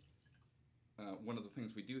 one of the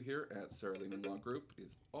things we do here at Sarah Lehman Law Group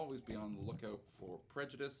is always be on the lookout for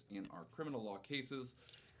prejudice in our criminal law cases.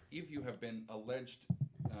 If you have been alleged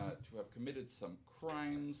to have committed some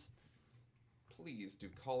crimes, please do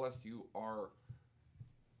call us. You are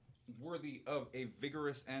worthy of a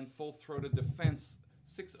vigorous and full-throated defense.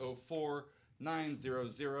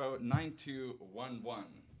 604-900-9211.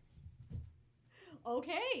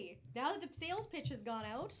 Okay. Now that the sales pitch has gone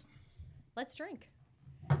out, let's drink.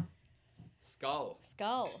 Skull.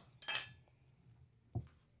 Skull.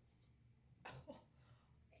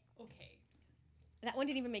 Okay. That one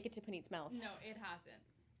didn't even make it to Puneet's mouth. No, it hasn't.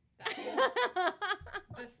 That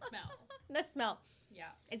is the smell. The smell.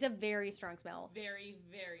 Yeah. It's a very strong smell. Very,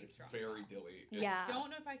 very It's strong. very smell. dilly. Yeah.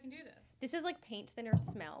 Don't know if I can do this. This is like paint thinner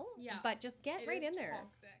smell. Yeah. But just get It right is in there.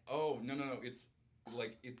 Toxic. Oh, no. It's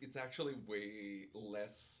like, it's actually way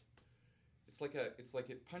less... It's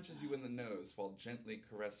like it punches you in the nose while gently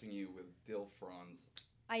caressing you with dill fronds.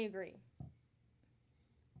 I agree.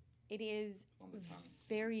 It is On the tongue.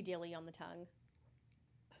 very dilly on the tongue.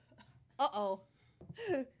 Uh-oh.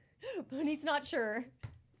 Puneet's not sure.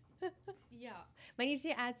 Yeah. Might need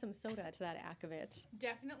to add some soda to that Akavit.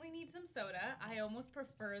 Definitely need some soda. I almost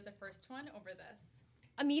prefer the first one over this.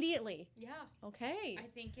 Immediately. Yeah. Okay. I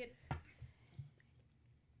think it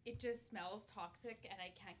just smells toxic and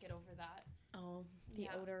I can't get over that. Oh, the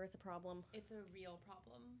Yeah. odor is a problem. It's a real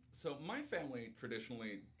problem. So my family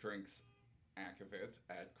traditionally drinks Akavit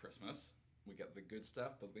at Christmas. We get the good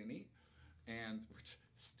stuff, the Linny, and which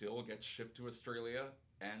still gets shipped to Australia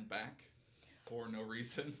and back for no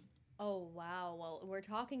reason. Oh, wow. Well, we're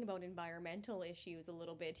talking about environmental issues a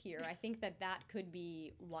little bit here. I think that could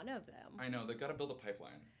be one of them. I know, they've got to build a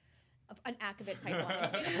pipeline. an Akavit pipeline.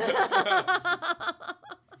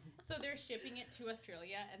 So they're shipping it to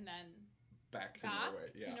Australia and then back to back Norway.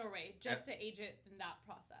 Yeah. to Norway just to age it in that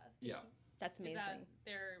process. Yeah. That's amazing. Is that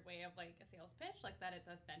their way of like a sales pitch, like that it's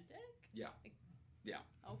authentic? Yeah. Like, Yeah.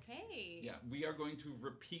 okay. Yeah. We are going to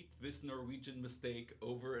repeat this Norwegian mistake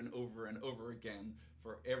over and over and over again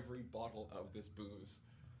for every bottle of this booze.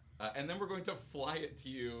 And then we're going to fly it to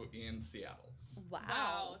you in Seattle.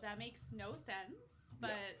 Wow, that makes no sense,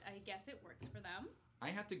 but I guess it works for them. I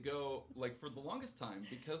had to go, like, for the longest time,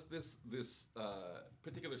 because this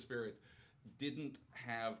particular spirit didn't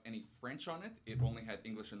have any French on it. It only had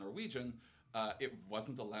English and Norwegian. It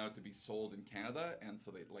wasn't allowed to be sold in Canada, and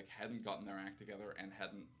so they like hadn't gotten their act together and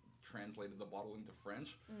hadn't translated the bottle into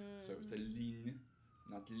French. So it's a Lin,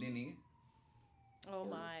 not Linny. Oh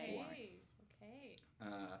my. Okay.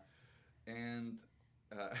 And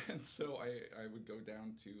so I would go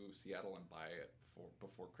down to Seattle and buy it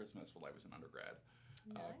before Christmas while I was an undergrad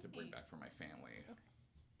to bring back for my family.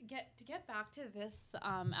 To get back to this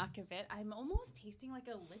Akavit, I'm almost tasting like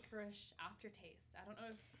a licorice aftertaste. I don't know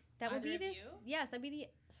if That would be either of this. you? Yes, that'd be the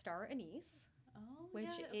star anise, Oh, which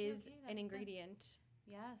yeah, is okay, an that's ingredient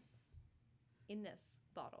good. Yes. in this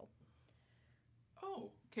bottle.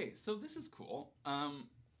 Oh, okay. So this is cool.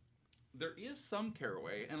 There is some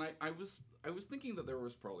caraway, and I was thinking that there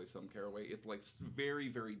was probably some caraway. It's like very,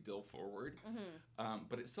 very dill forward,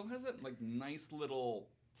 but it still has that like nice little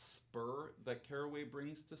spur that caraway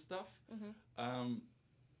brings to stuff.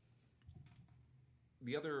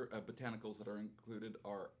 The other botanicals that are included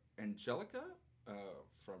are angelica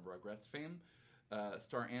from Rugrats fame,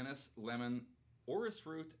 star anise, lemon, orris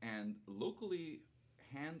root, and locally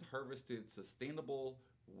hand-harvested sustainable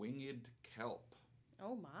winged kelp.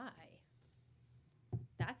 Oh my.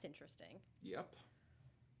 That's interesting. Yep.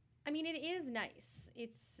 I mean, it is nice.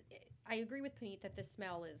 I agree with Puneet that the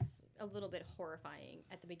smell is a little bit horrifying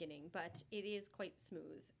at the beginning, but it is quite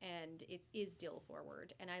smooth and it is dill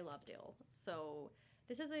forward, and I love dill. So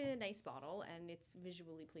this is a nice bottle, and it's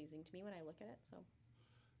visually pleasing to me when I look at it. So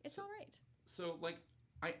it's all right. So, like,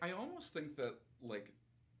 I almost think that, like,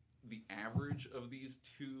 the average of these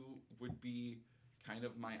two would be kind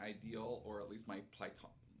of my ideal, or at least my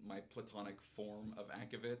platonic form of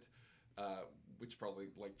Akavit, which probably,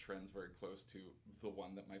 like, trends very close to the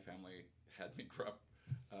one that my family had me grow up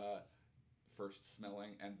first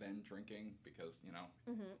smelling and then drinking, because, you know...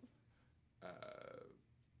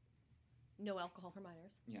 No alcohol for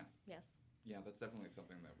minors. Yeah. Yes. Yeah, that's definitely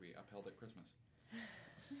something that we upheld at Christmas.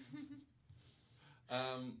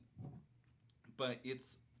 But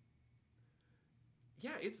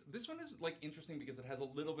this one is like interesting because it has a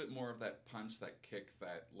little bit more of that punch, that kick,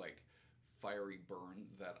 that like fiery burn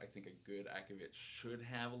that I think a good Akavit should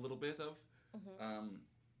have a little bit of.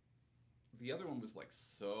 The other one was like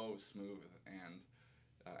so smooth, and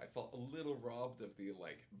I felt a little robbed of the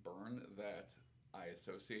like burn that I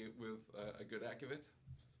associate with a good Akavit.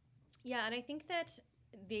 Yeah, and I think that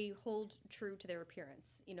they hold true to their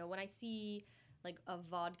appearance. You know, when I see like a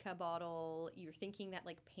vodka bottle, you're thinking that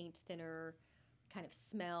like paint thinner kind of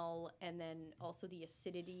smell, and then also the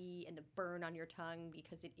acidity and the burn on your tongue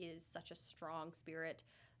because it is such a strong spirit.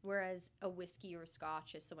 Whereas a whiskey or a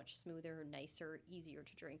scotch is so much smoother, nicer, easier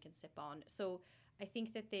to drink and sip on. So I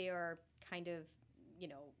think that they are kind of, you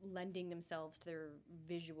know, lending themselves to their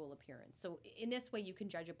visual appearance. So in this way, you can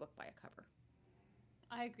judge a book by a cover.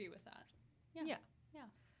 I agree with that. Yeah.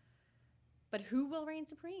 But who will reign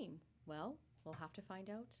supreme? Well, we'll have to find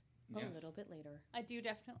out Yes. a little bit later. I do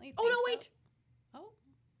definitely think Oh, no, wait! Oh.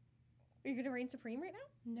 Are you going to reign supreme right now?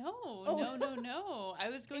 No, no. I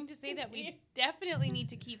was going to say that we definitely need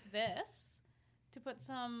to keep this to put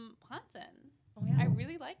some plants in. Oh, yeah. I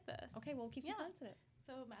really like this. Okay, we'll keep some plants in it.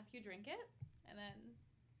 So Matthew, drink it, and then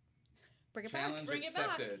Bring it Challenge back. bring it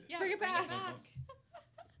accepted. back. Yeah, Bring it back. back.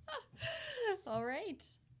 All right.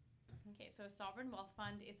 Okay, so a sovereign wealth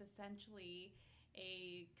fund is essentially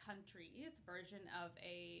a country's version of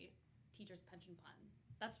a teacher's pension plan.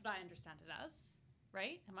 That's what I understand it as,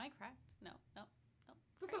 right? Am I correct? No. That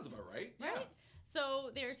sounds about right. Right? Yeah.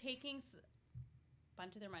 So they're taking a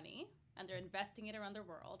bunch of their money and they're investing it around the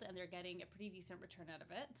world, and they're getting a pretty decent return out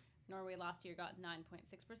of it. Norway last year got 9.6%.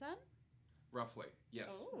 Roughly,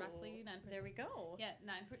 yes. Oh, Roughly 9%. There we go. Yeah,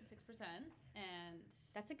 9.6%, and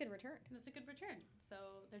That's a good return. that's a good return. So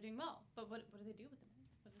they're doing well. But what do they do with it?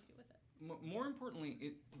 What do they do with it? More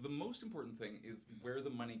importantly, the most important thing is where the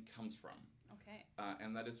money comes from, Okay.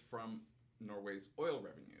 and that is from Norway's oil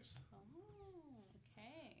revenues. Oh,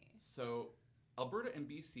 okay. So Alberta and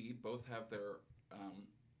BC both have their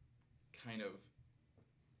kind of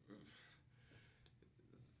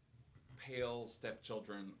pale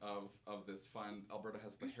stepchildren of this fund. Alberta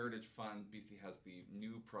has the Heritage Fund. BC has the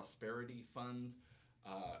New Prosperity Fund,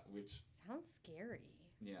 which Sounds scary.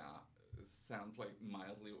 sounds like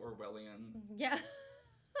mildly Orwellian. Yeah.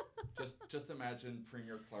 Just imagine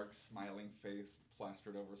Premier Clark's smiling face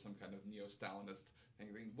plastered over some kind of neo-Stalinist thing.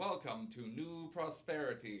 Welcome to New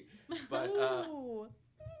Prosperity. But Ooh.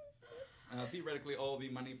 theoretically, all the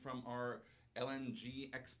money from our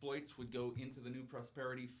LNG exploits would go into the New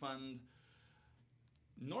Prosperity Fund.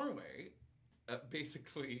 Norway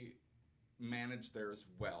basically managed theirs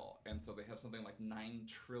well, and so they have something like 9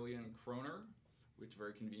 trillion kroner, which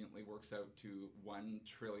very conveniently works out to $1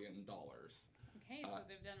 trillion. Okay, so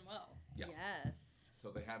they've done well. Yeah. Yes. So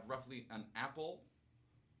they have roughly an apple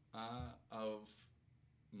of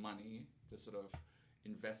money to sort of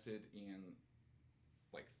invested in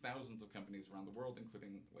like thousands of companies around the world,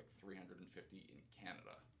 including like 350 in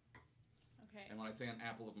Canada. Okay. And when I say an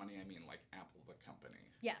apple of money, I mean like Apple the company,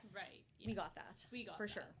 Yes. Right. We yeah. got that. We got for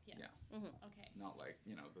that, sure. Yes. Yeah. Mhm. Okay. not like,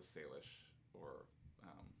 the Salish or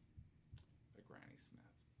a Granny Smith.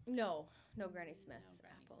 No Granny Smith's No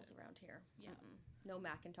Granny apples Smiths. around here. Yeah. Mm-mm. No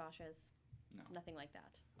Macintoshes. No. Nothing like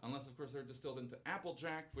that. Unless, of course, they're distilled into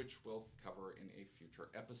Applejack, which we'll cover in a future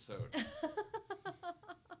episode.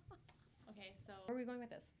 Okay, so Where are we going with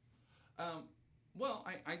this? Well,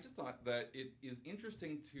 I just thought that it is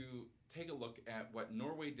interesting to take a look at what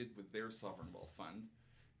Norway did with their sovereign wealth fund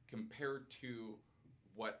compared to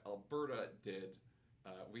what Alberta did.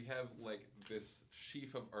 We have like this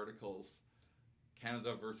sheaf of articles: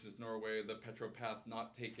 Canada versus Norway, the Petropath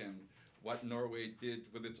not taken, what Norway did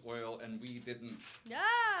with its oil and we didn't,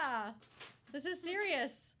 Yeah. This is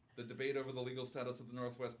serious. the debate over the legal status of the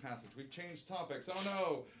Northwest Passage. We've changed topics. Oh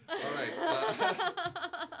no! All right.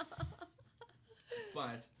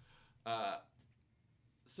 But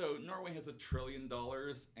so Norway has $1 trillion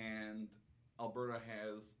and Alberta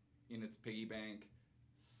has in its piggy bank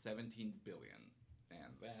 17 billion,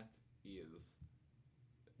 and that is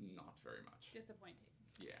not very much. disappointing.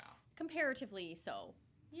 Yeah. Comparatively so.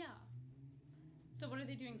 Yeah. So what are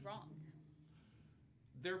they doing wrong?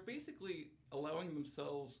 They're basically allowing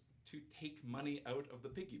themselves to take money out of the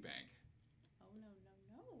piggy bank. Oh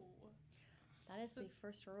no. That is the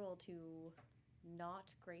first rule to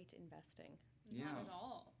not great investing. Yeah. Not at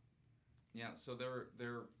all. Yeah, so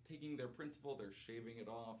they're taking their principal, they're shaving it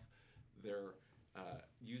off, they're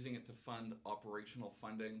using it to fund operational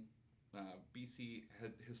funding. BC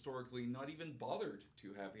had historically not even bothered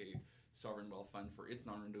to have a sovereign wealth fund for its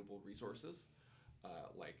non-renewable resources,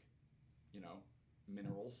 like,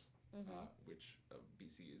 minerals, which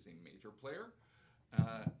BC is a major player,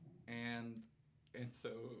 and so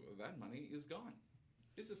that money is gone.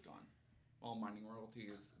 It's just gone. All mining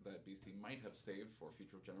royalties that BC might have saved for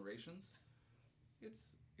future generations,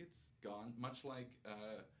 it's gone. Much like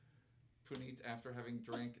Puneet after having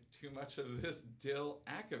drank too much of this dill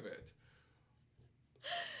akavit.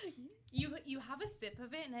 You have a sip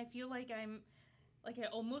of it, and I feel like I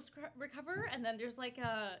almost recover, and then there's like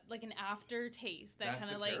an aftertaste that That's kind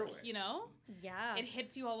the of like caraway. Yeah. it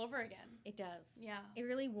hits you all over again. It does. Yeah, It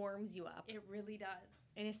really warms you up it really does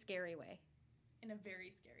in a scary way. in a very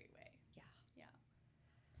scary way. Yeah. Yeah,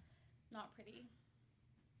 not pretty.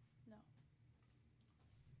 No.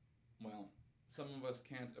 Well, some of us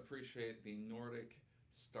can't appreciate the Nordic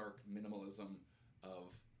stark minimalism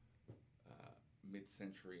of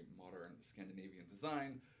mid-century modern Scandinavian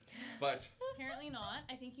design, but Apparently not.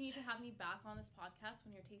 I think you need to have me back on this podcast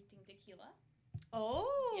when you're tasting tequila.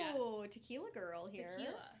 Oh, Yes. tequila girl here.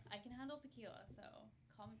 Tequila. I can handle tequila, so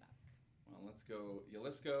call me back. well, let's go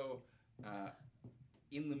Jalisco.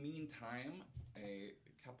 In the meantime, a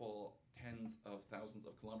couple tens of thousands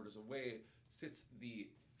of kilometers away sits the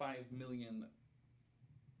 5 million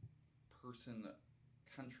person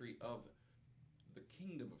country of the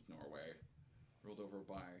Kingdom of Norway, ruled over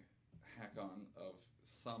by Hakon of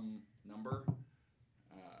some number.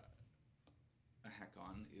 A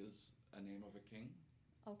Hakon is a name of a king.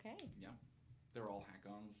 Okay. They're all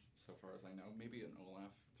Hakons, so far as I know. Maybe an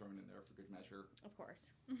Olaf thrown in there for good measure. Of course.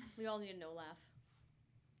 We all need a no laugh.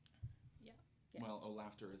 Yeah. Well,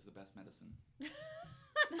 Olafter is the best medicine.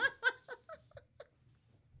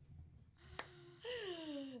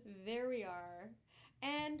 There we are.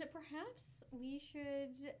 And perhaps we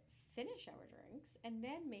should finish our drinks and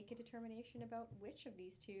then make a determination about which of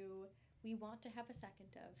these two we want to have a second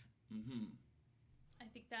of. Mm-hmm. I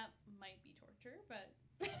think that might be torture, but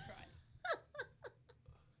I'll try.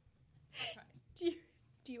 I'll try.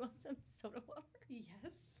 Do you want some soda water?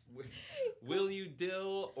 Yes. Will you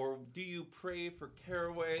dill or do you pray for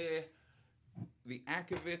caraway? The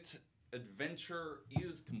akavit adventure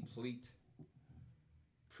is complete.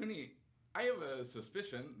 Puni, I have a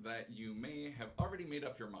suspicion that you may have already made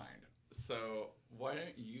up your mind. So why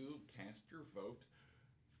don't you cast your vote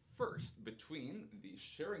first between the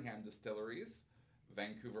Sheringham Distilleries,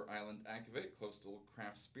 Vancouver Island Akavit, Coastal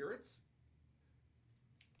Craft Spirits,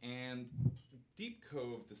 and Deep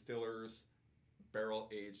Cove Distillers, Barrel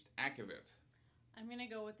Aged Akavit. I'm gonna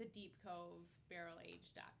go with the Deep Cove Barrel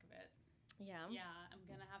Aged Akavit. Yeah. Yeah, I'm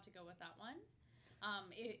gonna have to go with that one.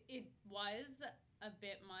 It was a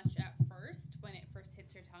bit much at first when it first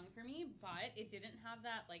hits your tongue for me, but it didn't have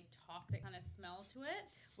that like toxic kind of smell to it,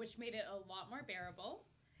 which made it a lot more bearable.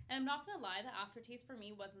 And I'm not gonna lie, the aftertaste for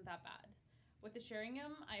me wasn't that bad. With the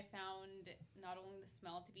Sheringham, I found not only the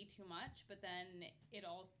smell to be too much, but then it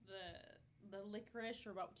also the licorice,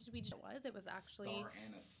 or what did we just it was actually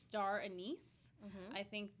star anise. Mm-hmm. I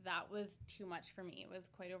think that was too much for me. It was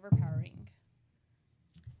quite overpowering.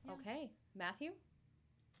 Yeah. Okay. Matthew,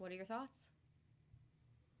 what are your thoughts?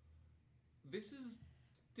 This is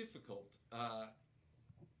difficult,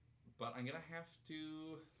 but I'm gonna have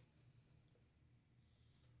to.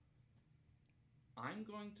 I'm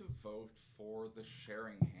going to vote for the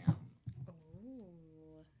Sheringham.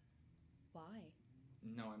 Oh, why?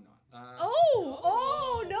 No, I'm not.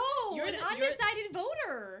 Oh no! You're an the- undecided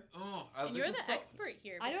voter. And you're the expert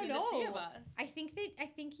here. I don't between the three of know. us. I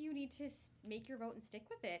think you need to make your vote and stick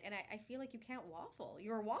with it. And I feel like you can't waffle.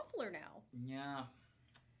 You're a waffler now. Yeah,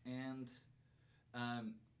 and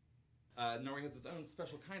Norway has its own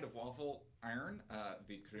special kind of waffle iron,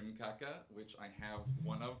 the Krimkaka, which I have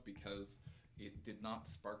one of because it did not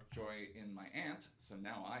spark joy in my aunt, so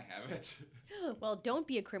now I have it. Well, don't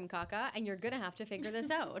be a krimkaka, and you're gonna have to figure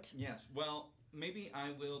this out. Yes, well, maybe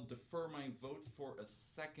I will defer my vote for a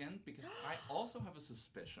second because I also have a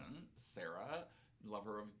suspicion, Sarah,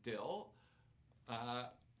 lover of dill,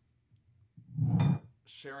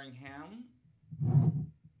 Sheringham,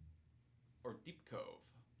 or Deep Cove.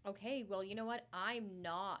 Okay, well, you know what? I'm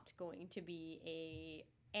not going to be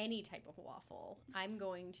any type of waffle. I'm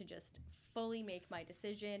going to just fully make my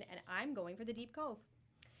decision, and I'm going for the Deep Cove.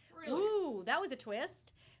 Really? Ooh, that was a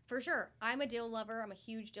twist. For sure. I'm a dill lover. I'm a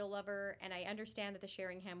huge dill lover, and I understand that the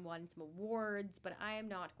Sheringham won some awards, but I am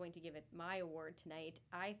not going to give it my award tonight.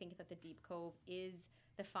 I think that the Deep Cove is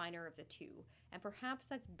the finer of the two, and perhaps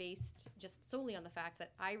that's based just solely on the fact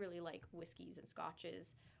that I really like whiskeys and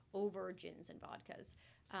scotches over gins and vodkas.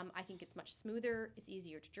 I think it's much smoother. It's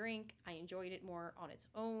easier to drink. I enjoyed it more on its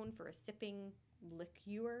own for a sipping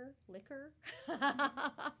liqueur,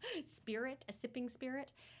 spirit, a sipping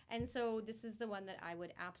spirit. And so this is the one that I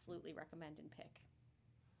would absolutely recommend and pick.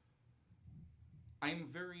 I'm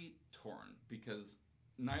very torn because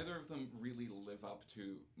neither of them really live up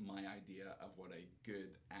to my idea of what a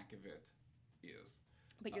good Akavit is.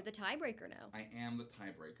 But you're the tiebreaker now. I am the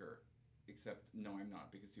tiebreaker, except no, I'm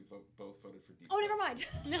not because you both voted for Deep Oh, Cove. never mind.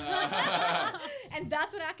 And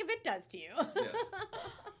that's what Akavit does to you. Yes.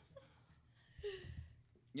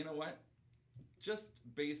 You know what? Just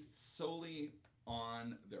based solely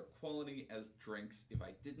on their quality as drinks, if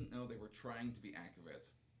I didn't know they were trying to be Akavit,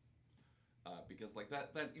 because like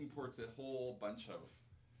that imports a whole bunch of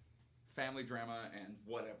family drama and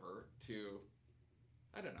whatever to,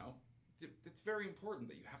 I don't know. It's very important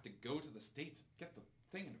that you have to go to the States and get the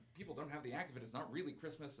thing, and if people don't have the Akavit, it's not really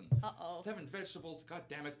Christmas, and 7 vegetables, god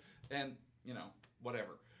damn it, and, you know,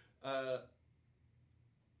 whatever.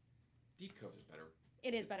 Deep Cove is better.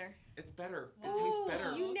 It is better. It's better. It tastes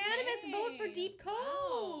better. Unanimous vote for Deep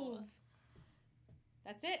Cove. Wow.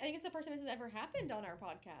 That's it. I think it's the first time this has ever happened on our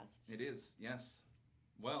podcast. It is, yes.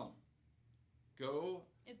 Well, go.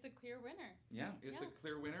 It's a clear winner. Yeah, it's Yeah. a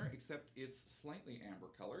clear winner, except it's slightly amber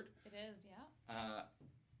colored. It is, yeah.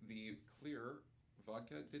 The clear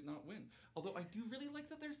vodka did not win. Although I do really like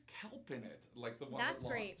that there's kelp in it, like the one That's that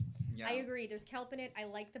lost. great. Yeah. I agree. There's kelp in it. I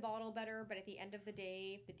like the bottle better, but at the end of the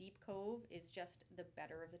day, the Deep Cove is just the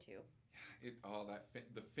better of the two.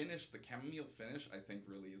 The finish, the chamomile finish, I think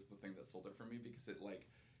really is the thing that sold it for me because it like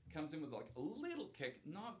comes in with like a little kick,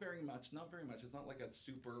 not very much. It's not like a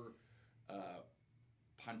super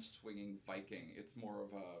punch swinging Viking. It's more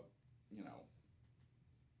of a, you know,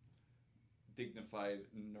 dignified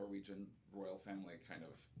Norwegian royal family kind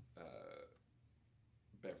of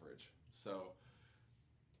beverage. So,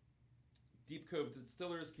 Deep Cove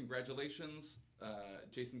Distillers, congratulations.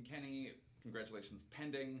 Jason Kenny, congratulations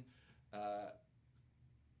pending.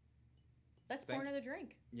 Let's pour another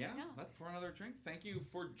drink. Yeah, Yeah. let's pour another drink. Thank you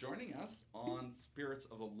for joining us on Spirits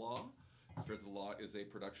of the Law. Spirits of the Law is a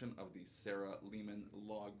production of the Sarah Lehman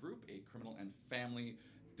Law Group, a criminal and family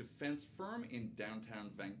defense firm in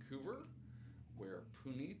downtown Vancouver. where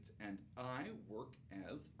Puneet and I work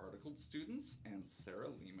as articled students, and Sarah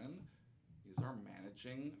Lehman is our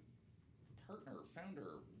managing partner,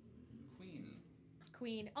 founder, queen.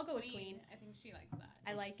 Queen. I'll go with queen. I think she likes that.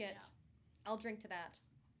 I like it. Yeah. I'll drink to that.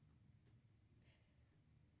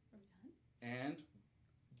 Are we done? And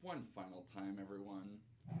one final time, everyone.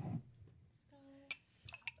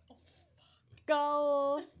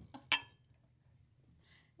 Go.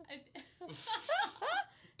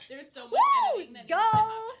 There's so much editing that needs to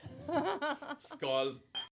happen. Go. Skull.